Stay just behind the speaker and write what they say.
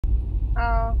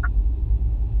Oh.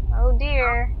 Oh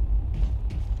dear.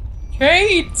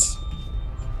 Kate!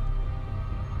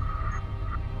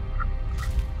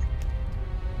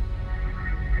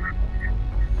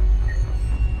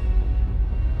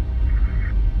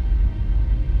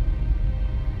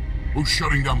 Who's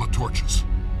shutting down the torches?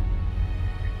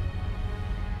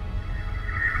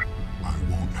 I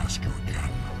won't ask you again.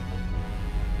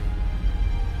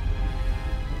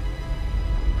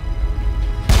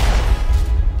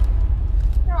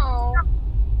 No.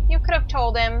 You could have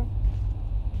told him.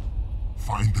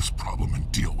 Find this problem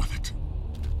and deal with it.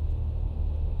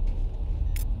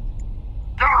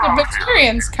 The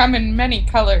Batarians come in many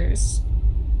colors.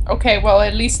 Okay, well,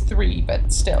 at least 3,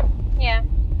 but still. Yeah.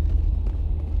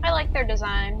 I like their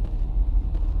design.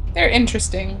 They're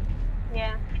interesting.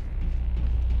 Yeah.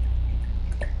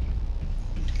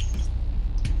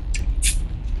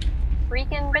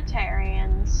 Freaking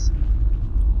Batarians.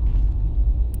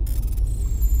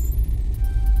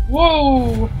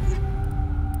 Whoa!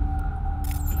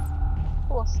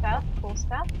 Cool stuff, cool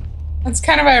stuff. It's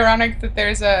kind of ironic that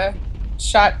there's a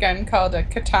shotgun called a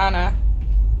katana.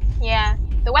 Yeah.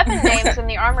 The weapon names and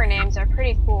the armor names are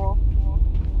pretty cool.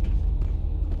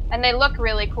 And they look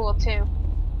really cool too.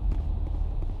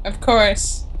 Of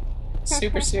course.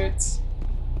 Super suits.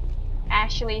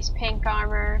 Ashley's pink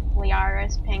armor,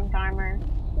 Liara's pink armor,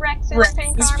 Rex's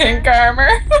pink armor. Pink armor.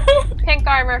 Pink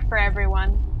armor for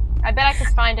everyone. I bet I could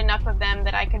find enough of them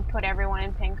that I could put everyone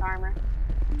in pink armor.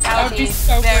 That would be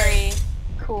so very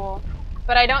cool.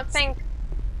 But I don't think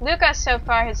Luca so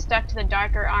far has stuck to the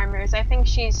darker armors. I think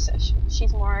she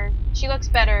looks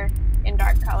better in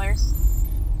dark colors.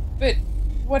 But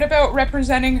what about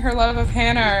representing her love of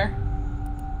Hannah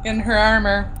in her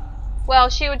armor? Well,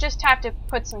 she would just have to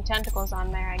put some tentacles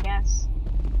on there, I guess.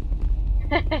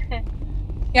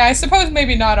 Yeah, I suppose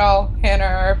maybe not all Hannah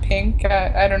are pink.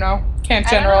 I don't know. Can't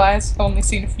generalize. Only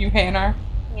seen a few Hannah.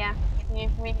 Yeah, you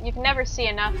can never see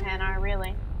enough Hannah,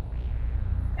 really.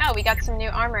 Oh, we got some new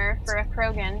armor for a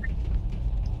Krogan.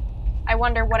 I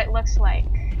wonder what it looks like.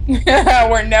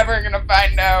 We're never gonna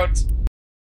find out.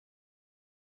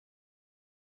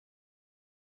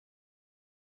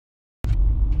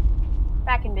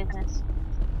 Back in business.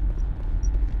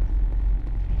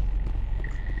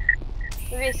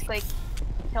 We basically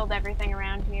killed everything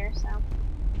around here, so.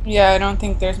 Yeah, I don't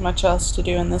think there's much else to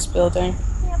do in this building.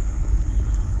 Yep.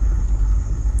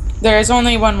 There's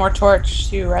only one more torch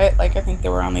too, right? Like, I think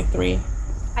there were only 3.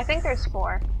 I think there's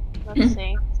 4. Let's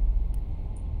see.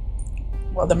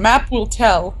 Well, the map will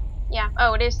tell. Yeah.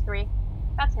 Oh, it is 3.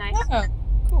 That's nice. Yeah,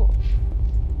 cool.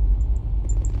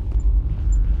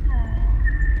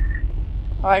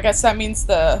 Well, I guess that means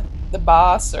the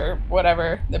boss or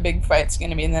whatever, the big fight's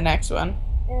gonna be in the next one.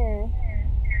 Mm.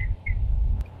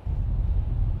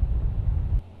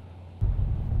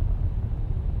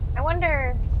 I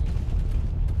wonder...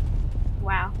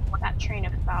 Wow, that train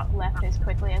of thought left as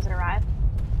quickly as it arrived.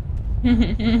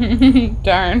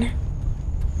 Darn.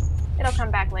 It'll come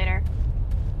back later.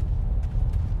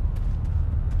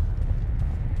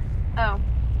 Oh.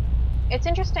 It's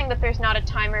interesting that there's not a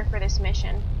timer for this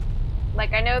mission.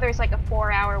 Like, I know there's like a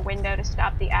 4-hour window to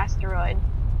stop the asteroid,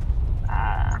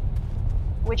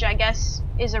 which I guess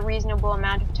is a reasonable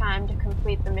amount of time to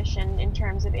complete the mission in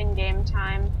terms of in-game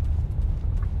time.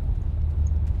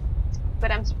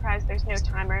 But I'm surprised there's no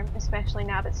timer, especially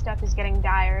now that stuff is getting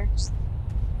dire.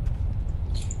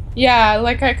 Yeah,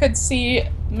 like I could see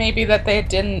maybe that they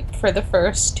didn't, for the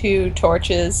first 2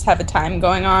 torches, have a time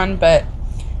going on, but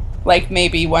like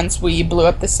maybe once we blew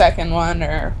up the second one,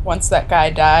 or once that guy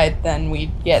died, then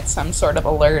we'd get some sort of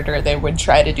alert, or they would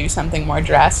try to do something more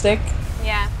drastic.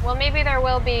 Yeah, well maybe there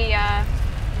will be,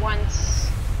 once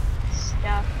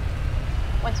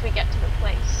we get to the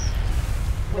place.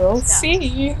 We'll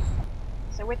see.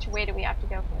 So which way do we have to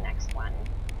go for the next one?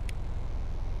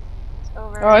 It's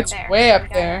over Oh, it's there. way up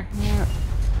there. Yeah.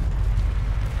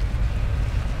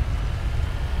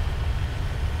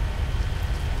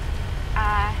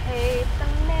 I hate the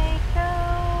Mako,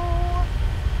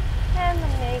 and the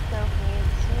Mako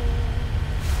hates me.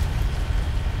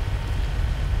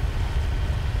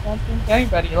 I don't think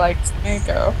anybody likes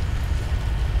Mako.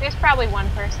 There's probably one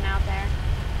person out there.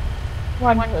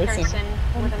 One person person.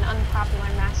 with an unpopular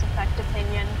Mass Effect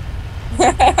opinion.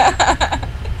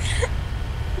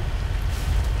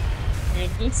 We'll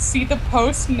just see the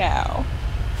post now.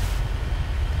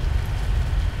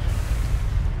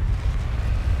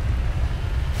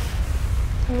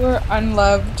 Poor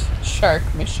unloved shark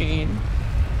machine.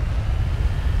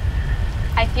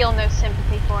 I feel no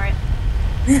sympathy for it.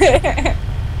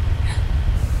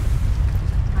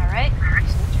 Alright,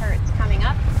 some turrets coming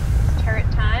up. It's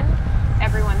turret time.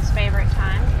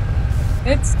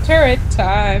 It's turret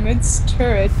time. It's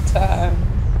turret time.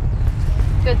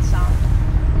 Good song.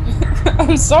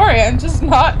 I'm sorry, I'm just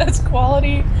not as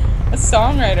quality a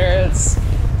songwriter as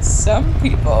some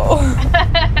people.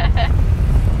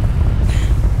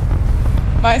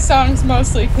 My songs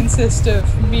mostly consist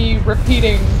of me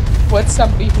repeating what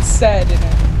somebody has said in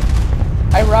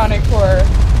an ironic or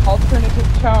alternative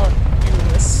tone to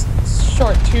a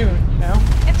short tune, you know?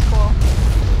 It's cool.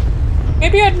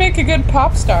 Maybe I'd make a good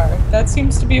pop star. That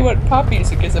seems to be what pop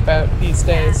music is about these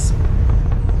days.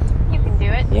 You can do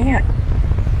it. Yeah.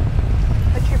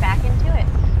 Put your back into it.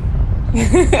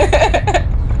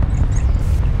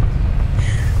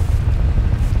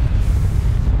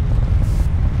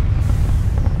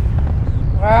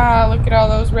 Wow, look at all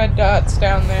those red dots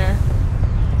down there.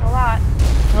 A lot.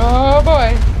 Oh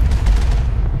boy.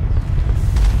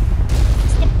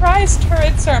 Surprise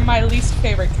turrets are my least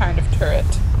favorite kind of turret.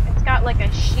 It's got like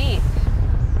a sheath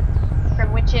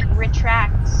from which it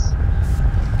retracts.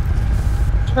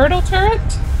 Turtle turret?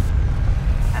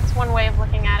 That's one way of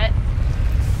looking at it.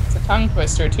 It's a tongue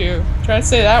twister too. Try to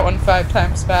say that one 5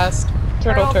 times fast.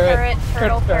 Turtle turret.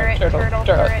 Turtle turret. Turtle Turtle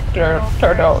turret. turret. Turtle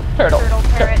turtle. Turtle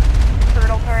turret.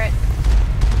 Turtle turret.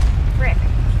 Frick.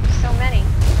 So many.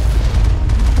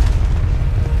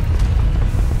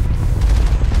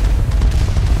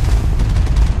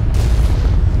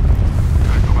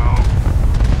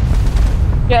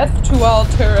 Death to all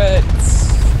turrets.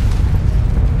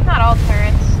 Not all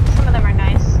turrets. Some of them are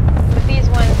nice. But these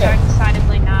ones are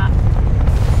decidedly not.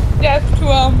 Death to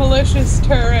all malicious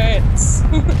turrets.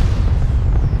 Negative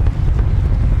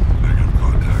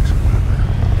contacts,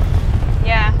 Commander.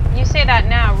 Yeah, you say that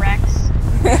now, Rex.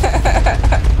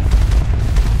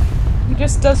 He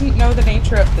just doesn't know the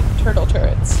nature of the turtle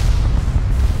turrets.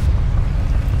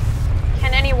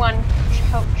 Can anyone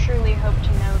truly hope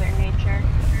to know their nature?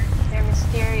 Their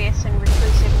mysterious and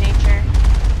reclusive nature,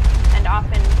 and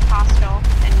often hostile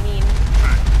and mean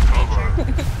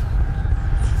nature.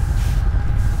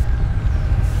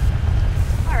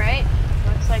 Alright,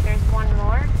 looks like there's one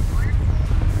more.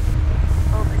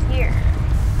 Over here.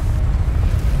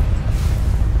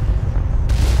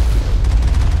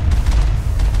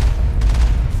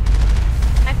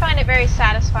 I find it very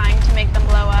satisfying to make them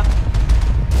blow up.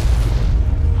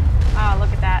 Oh,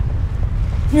 look at that.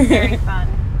 Very fun.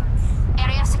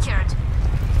 Area secured.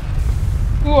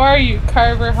 Who are you,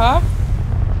 Carver Hop?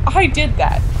 I did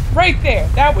that. Right there.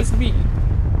 That was me.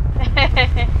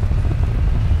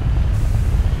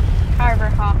 Carver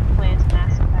Hawk plays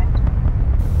Mass Effect.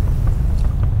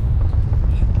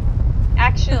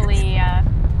 Actually, I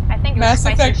think it was Mass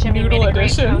Spicy Effect Shimmy made Noodle a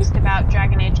great Edition. post about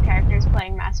Dragon Age characters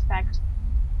playing Mass Effect.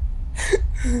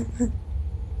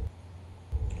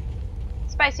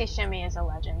 Spicy Shimmy is a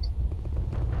legend.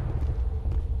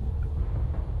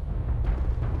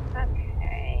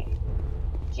 Okay.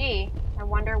 Gee, I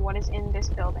wonder what is in this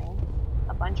building.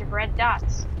 A bunch of red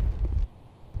dots.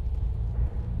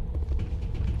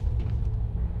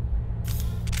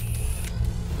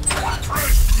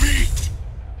 Fresh meat!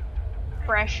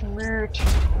 Fresh meat.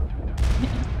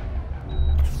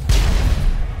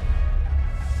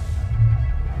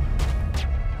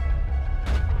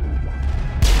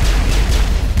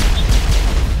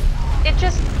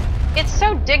 It's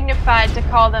so dignified to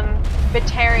call them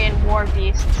batarian war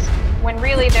beasts, when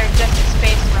really they're just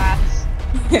space rats.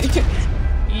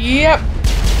 Yep.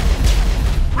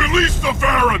 Release the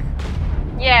Baron!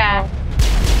 Yeah.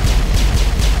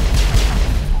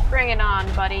 Bring it on,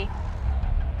 buddy.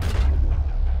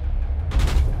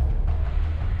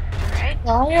 Alright.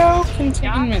 Cryo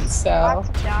containment Dots. cell. Lots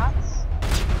of dots.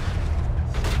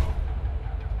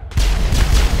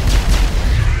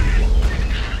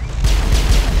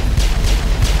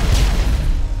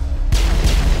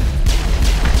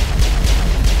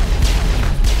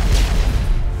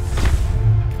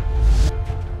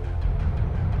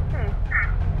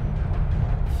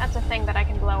 That's a thing that I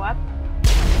can blow up.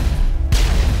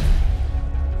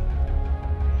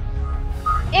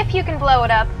 If you can blow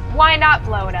it up, why not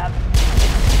blow it up?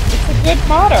 It's a good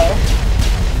motto.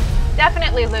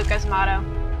 Definitely Luca's motto.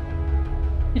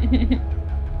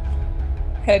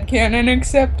 Headcanon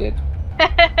accepted.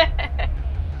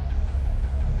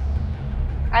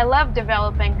 I love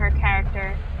developing her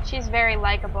character. She's very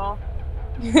likable.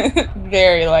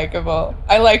 Very likable.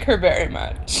 I like her very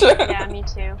much. Yeah, me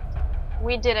too.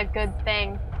 We did a good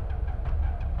thing.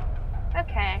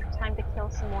 Okay, time to kill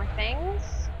some more things.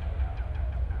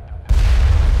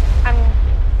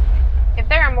 If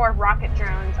there are more rocket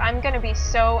drones, I'm gonna be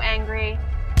so angry.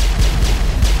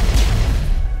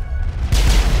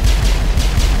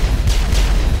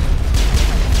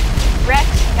 Rex,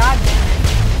 goddammit.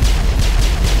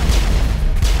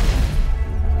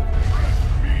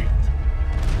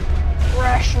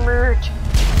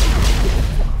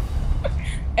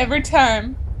 Every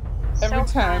time. So Every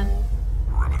time. fun.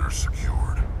 Perimeter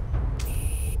secured.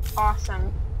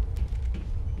 Awesome.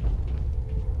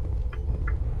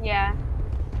 Yeah.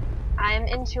 I'm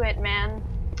into it, man.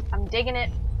 I'm digging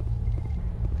it.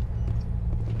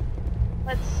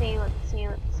 Let's see.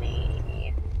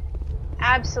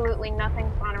 Absolutely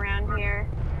nothing fun around here.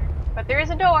 But there is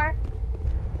a door.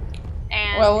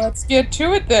 And Well, let's get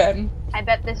to it then. I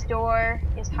bet this door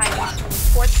is hiding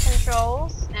some torch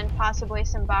controls and possibly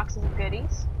some boxes of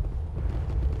goodies.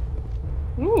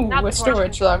 Ooh, Not a the torch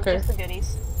storage controls, locker. just the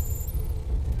goodies.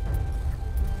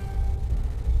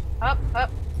 Up.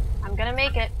 I'm gonna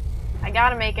make it. I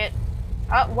gotta make it.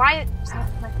 Why? Oh,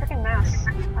 my freaking mouse.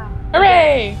 Oh,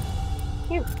 Hooray!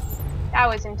 phew. That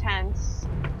was intense.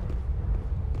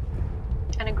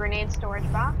 And a grenade storage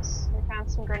box. We found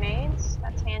some grenades.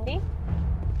 That's handy.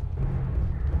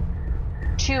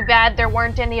 Too bad there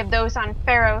weren't any of those on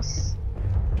Pharos.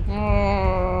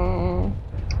 Mm.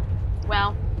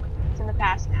 Well, it's in the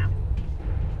past now.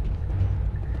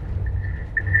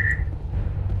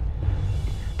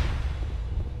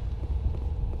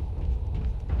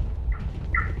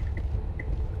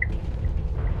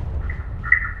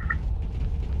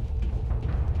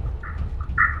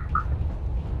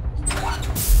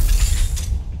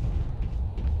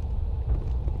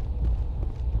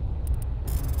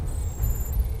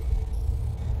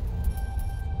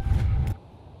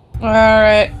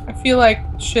 Alright, I feel like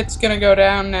shit's gonna go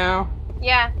down now.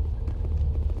 Yeah.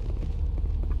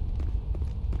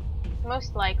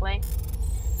 Most likely.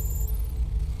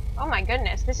 Oh my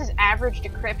goodness, this is average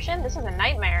decryption? This is a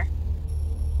nightmare.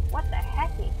 What the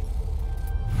hecky?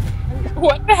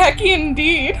 What the heck,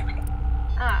 indeed?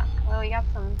 Ah, well, we got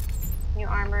some new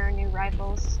armor, new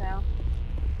rifles, so...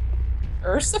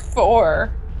 Ursa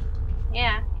 4.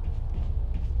 Yeah.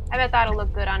 I bet that'll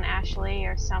look good on Ashley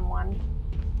or someone.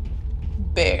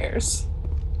 Bears.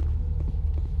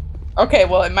 Okay,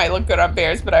 well, it might look good on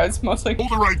bears, but I was mostly...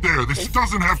 Hold it right there. This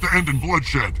doesn't have to end in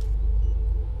bloodshed.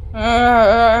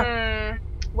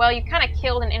 Well, you kind of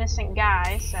killed an innocent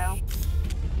guy, so...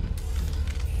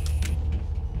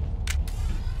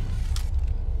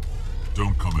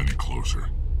 Don't come any closer.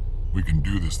 We can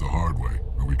do this the hard way,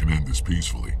 or we can end this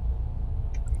peacefully.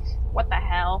 What the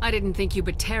hell? I didn't think you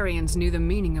Batarians knew the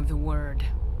meaning of the word.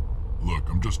 Look,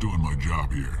 I'm just doing my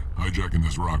job here. Hijacking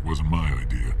this rock wasn't my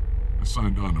idea. I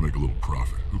signed on to make a little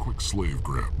profit. A quick slave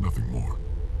grab, nothing more.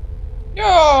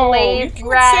 Yo, Slave you can't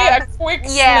grab. say a quick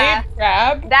Yeah. slave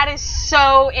grab. That is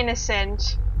so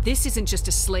innocent. This isn't just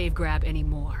a slave grab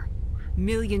anymore.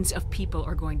 Millions of people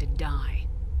are going to die.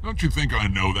 Don't you think I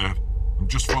know that? I'm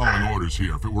just following orders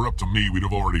here. If it were up to me, we'd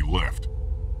have already left.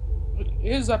 It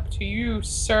is up to you,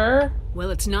 sir.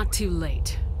 Well, it's not too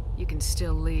late. You can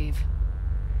still leave.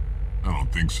 I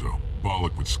don't think so.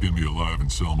 Bollock would skin me alive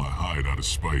and sell my hide out of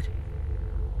spite.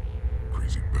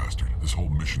 Crazy bastard. This whole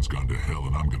mission's gone to hell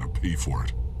and I'm gonna pay for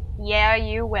it. Yeah,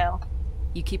 you will.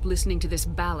 You keep listening to this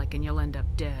Balak and you'll end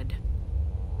up dead.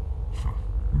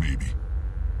 Maybe.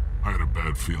 I had a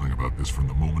bad feeling about this from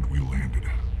the moment we landed.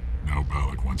 Now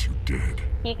Balak wants you dead.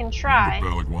 He can try. What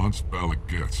Balak wants, Balak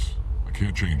gets. I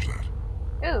can't change that.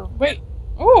 Ooh, Wait.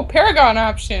 Ooh, Paragon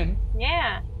option.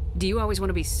 yeah. Do you always want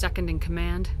to be second in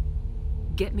command?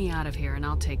 Get me out of here and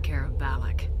I'll take care of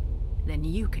Balak. Then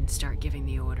you can start giving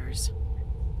the orders.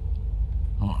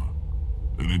 Huh.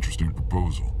 An interesting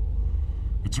proposal.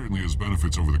 It certainly has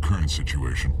benefits over the current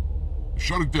situation.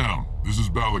 Shut it down. This is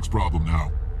Balak's problem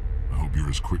now. I hope you're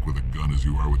as quick with a gun as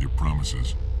you are with your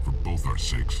promises, for both our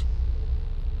sakes.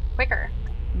 Quicker.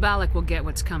 Balak will get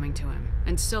what's coming to him,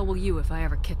 and so will you if I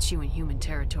ever catch you in human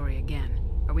territory again.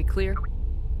 Are we clear?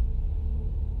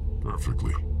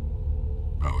 Perfectly.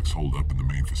 Balak's holed up in the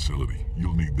main facility.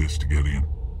 You'll need this to get in.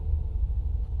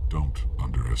 Don't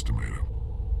underestimate him.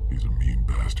 He's a mean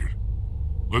bastard.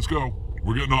 Let's go.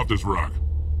 We're getting off this rock.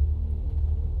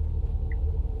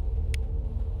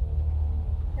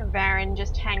 Varen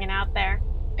just hanging out there.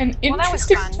 An Well, that was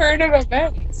interesting fun. turn of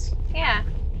events. Yeah.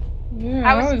 Yeah,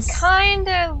 I that was kind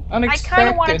of wanted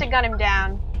unexpected. to gun him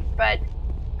down, but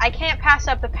I can't pass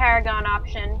up the Paragon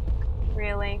option,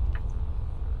 really.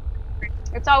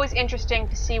 It's always interesting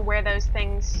to see where those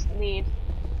things lead.